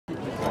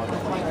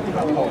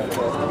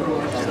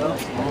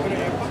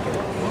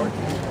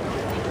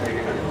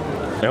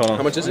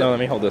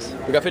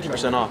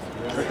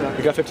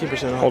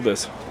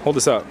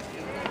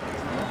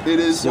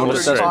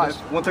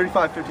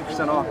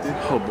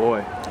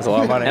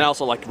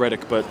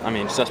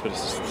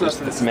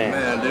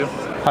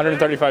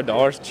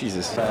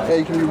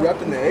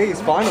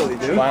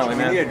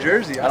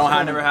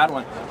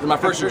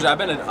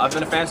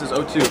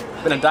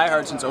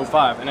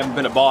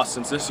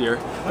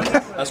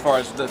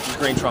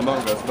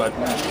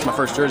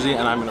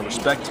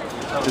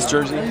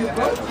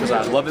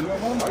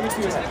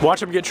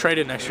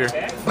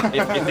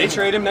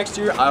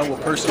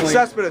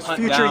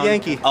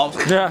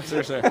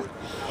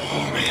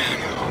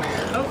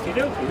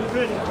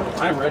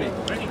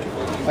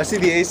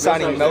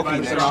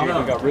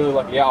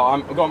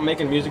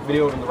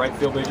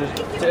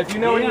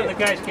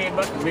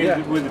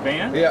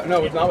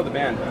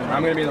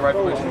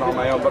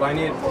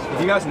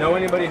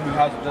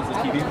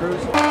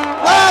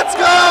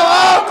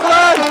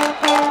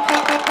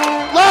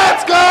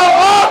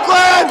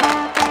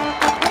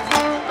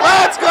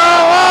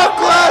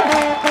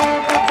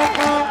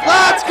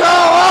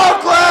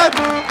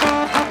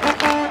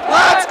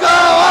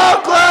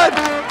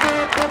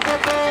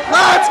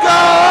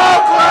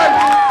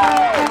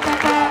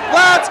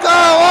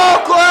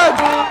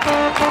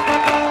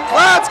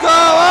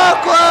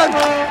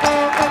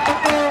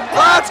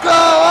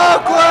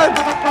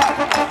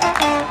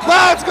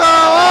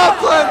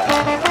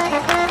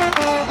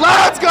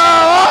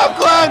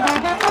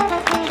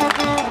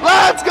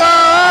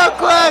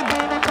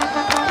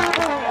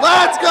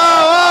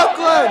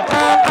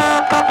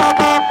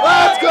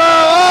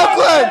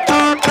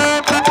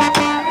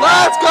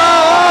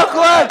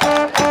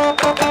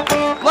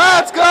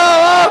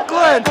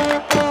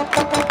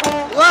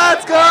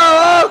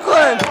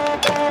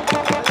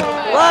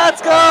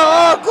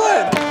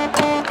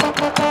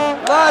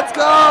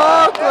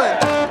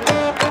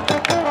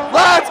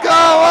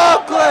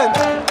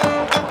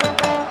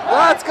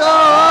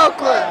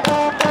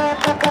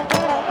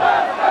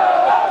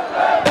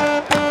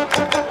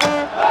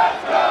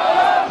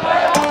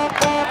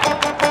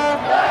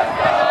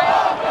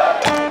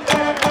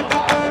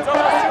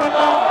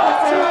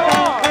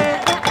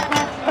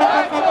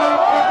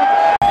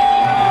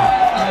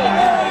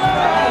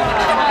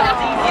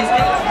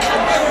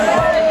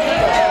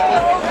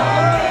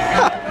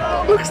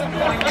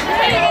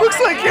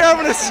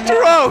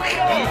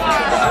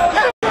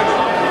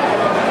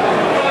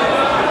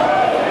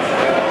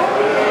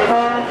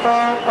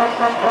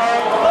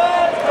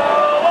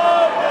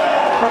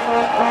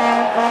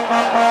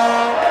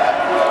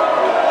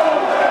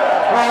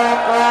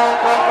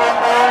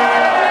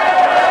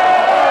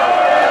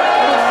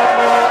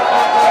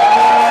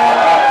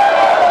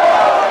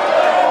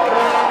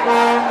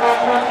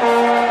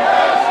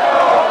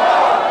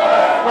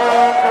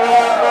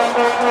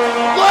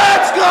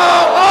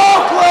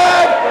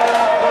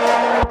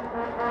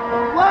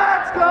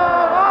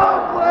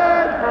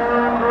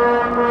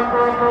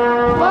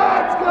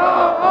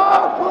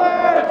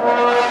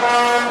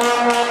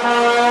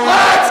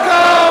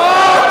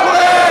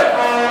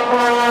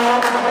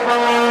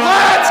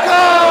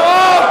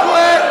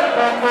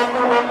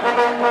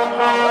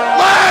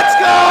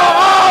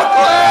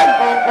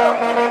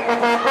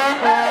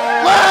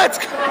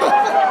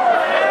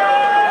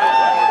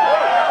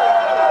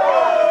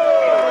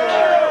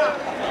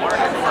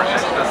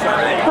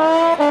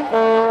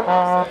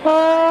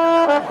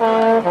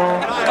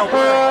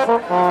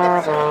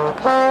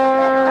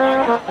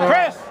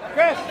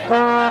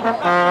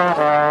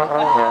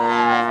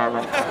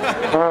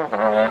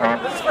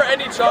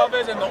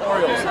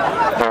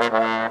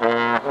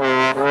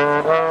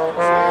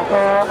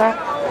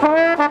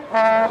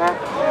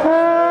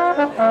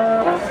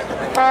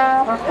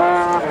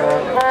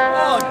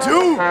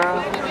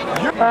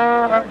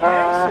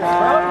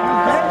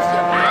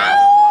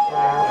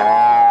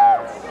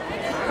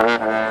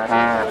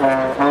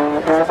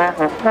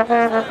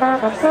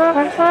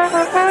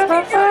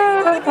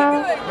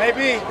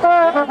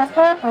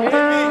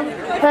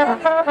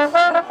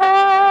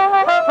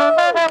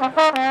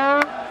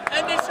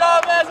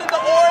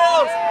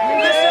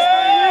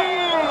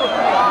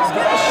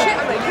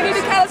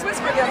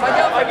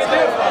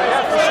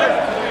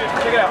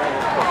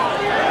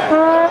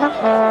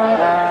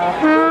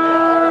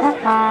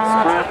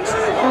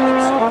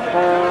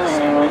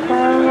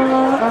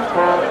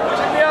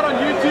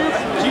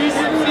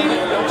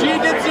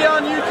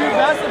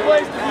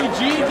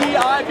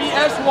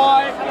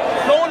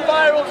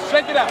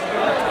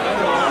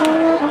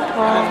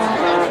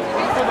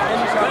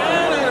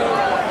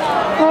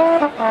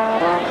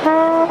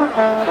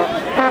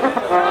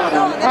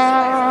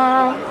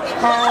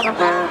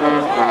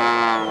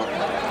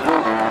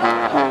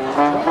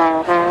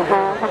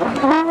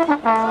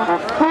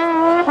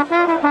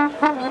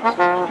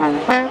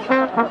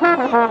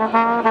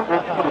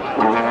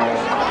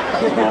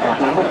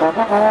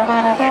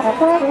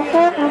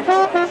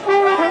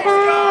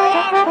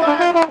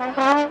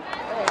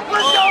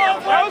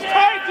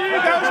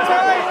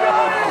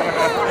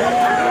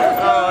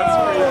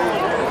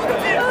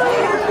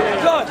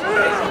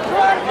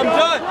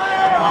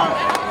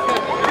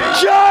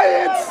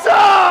Giants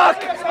suck!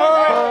 Let's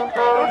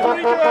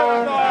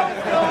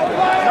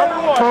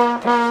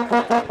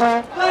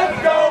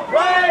go,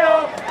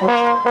 Brian!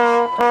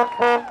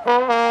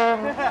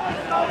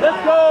 Let's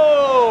go!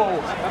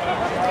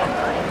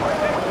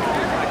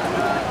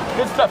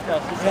 Good stuff,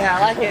 guys. Yeah, I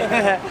like it.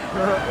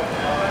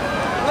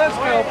 Let's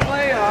go,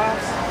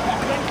 playoffs.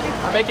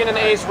 I'm making an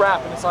A's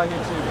rap and it's on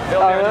YouTube.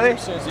 It'll be on really? YouTube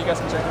soon, so you guys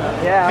can check it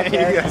out. Yeah,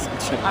 okay.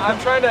 I'm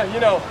trying to,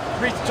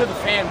 reach to the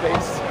fan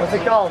base. What's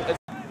it called? Yeah,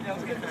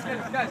 let's get this.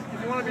 Guys,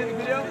 if you want to be in the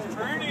video,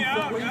 turn it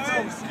out,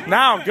 guys.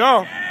 Now,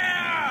 go.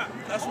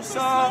 That's what's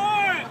up.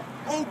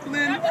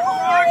 Oakland.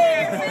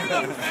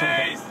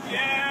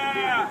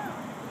 Yeah!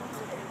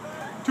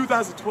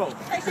 2012.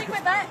 Can I shake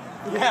my butt?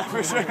 Yeah,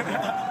 for sure.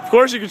 Of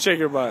course you can shake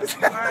your butt.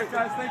 All right,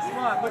 guys, thanks a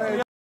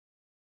lot.